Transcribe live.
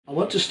I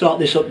want to start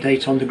this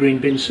update on the green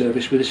bin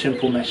service with a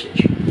simple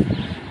message.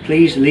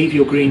 Please leave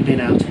your green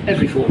bin out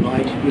every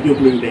fortnight with your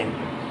blue bin,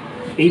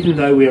 even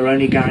though we are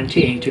only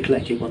guaranteeing to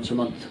collect it once a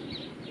month.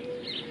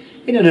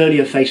 In an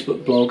earlier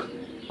Facebook blog,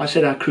 I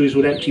said our crews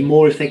would empty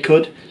more if they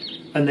could,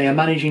 and they are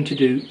managing to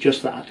do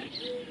just that.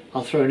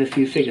 I'll throw in a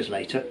few figures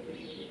later.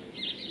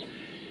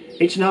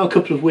 It's now a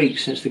couple of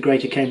weeks since the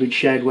Greater Cambridge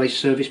Shared Waste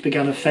Service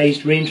began a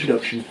phased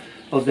reintroduction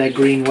of their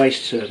green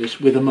waste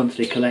service with a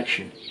monthly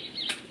collection.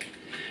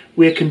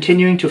 We are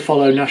continuing to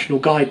follow national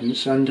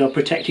guidance and are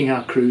protecting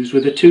our crews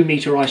with a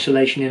 2-metre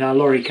isolation in our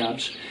lorry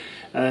cabs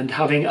and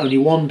having only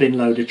one bin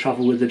loader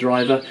travel with the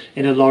driver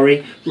in a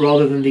lorry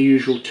rather than the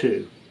usual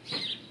 2.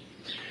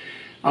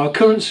 Our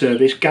current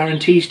service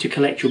guarantees to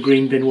collect your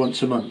green bin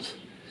once a month,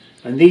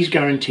 and these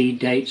guaranteed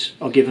dates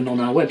are given on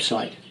our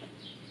website.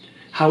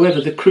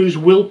 However, the crews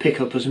will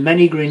pick up as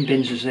many green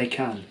bins as they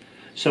can,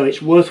 so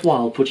it's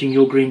worthwhile putting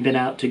your green bin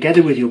out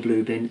together with your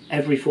blue bin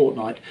every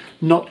fortnight,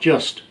 not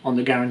just on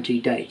the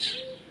guaranteed dates.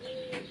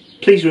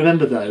 Please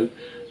remember though,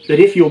 that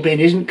if your bin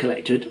isn't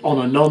collected on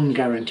a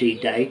non-guaranteed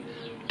day,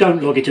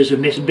 don't log it as a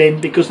missed bin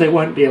because they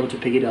won't be able to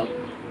pick it up.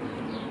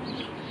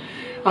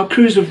 Our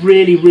crews have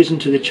really risen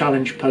to the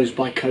challenge posed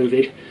by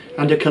COVID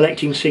and are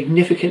collecting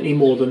significantly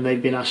more than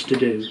they've been asked to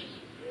do.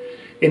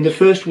 In the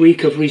first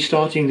week of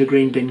restarting the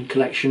green bin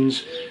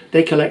collections,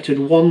 they collected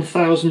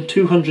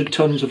 1,200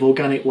 tonnes of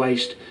organic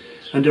waste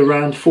and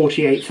around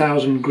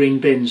 48,000 green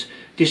bins,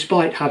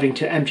 despite having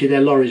to empty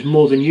their lorries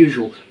more than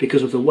usual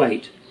because of the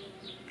weight.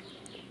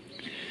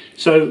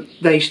 So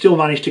they still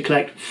managed to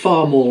collect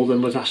far more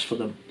than was asked for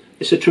them.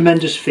 It's a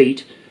tremendous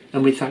feat,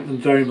 and we thank them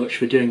very much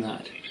for doing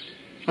that.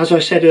 As I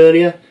said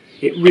earlier,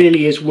 it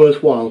really is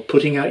worthwhile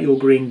putting out your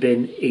green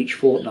bin each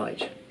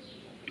fortnight.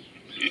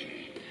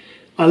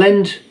 I'll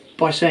end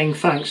by saying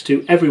thanks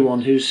to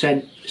everyone who's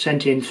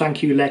sent in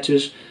thank you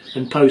letters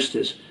and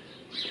posters.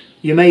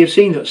 You may have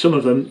seen that some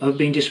of them have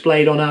been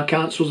displayed on our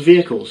council's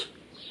vehicles.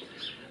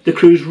 The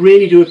crews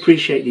really do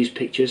appreciate these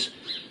pictures,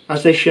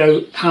 as they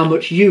show how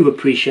much you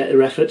appreciate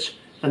their efforts,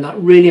 and that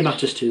really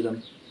matters to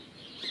them.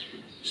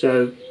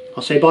 So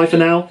I'll say bye for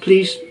now.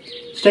 Please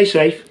stay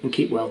safe and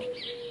keep well.